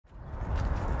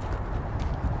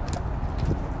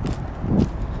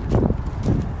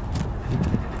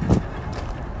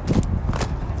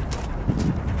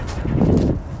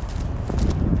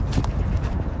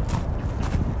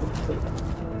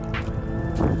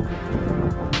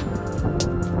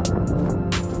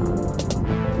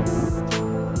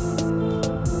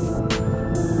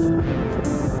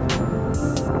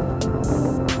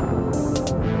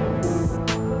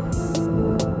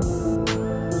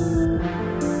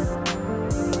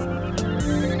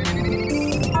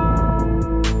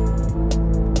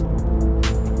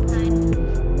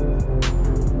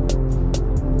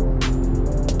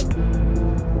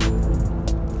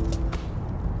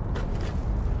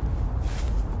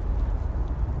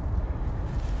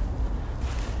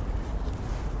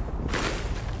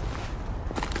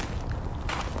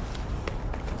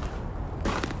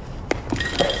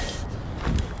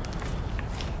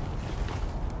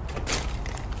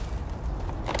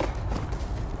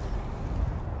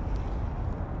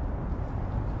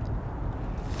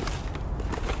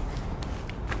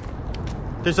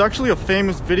There's actually a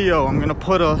famous video, I'm gonna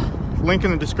put a link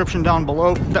in the description down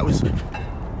below, that was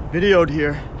videoed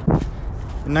here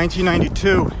in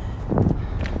 1992.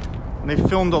 And they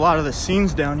filmed a lot of the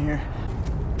scenes down here.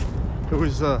 It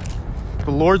was the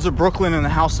Lords of Brooklyn and the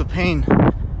House of Pain.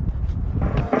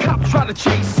 Cops try to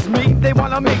chase me, they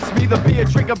wanna mace me. The beer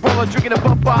drinking brawler drinking a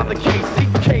bump on the case.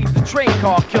 CK's the train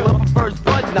car killer, prefers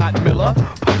Bud, not Miller.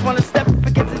 Punch wanna step,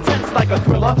 it gets intense like a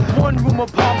thriller. One room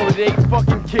apartment with 8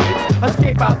 fucking kids.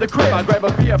 Escape out the crib, I grab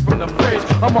a beer from the fridge.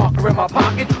 A marker in my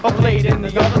pocket, a blade in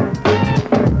the other.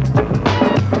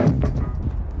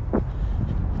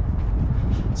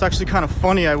 It's actually kind of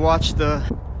funny. I watched the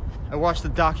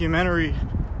documentary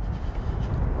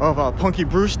of Punky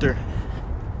Brewster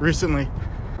recently.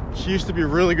 She used to be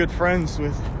really good friends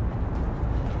with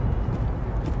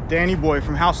Danny Boy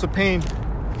from House of Pain.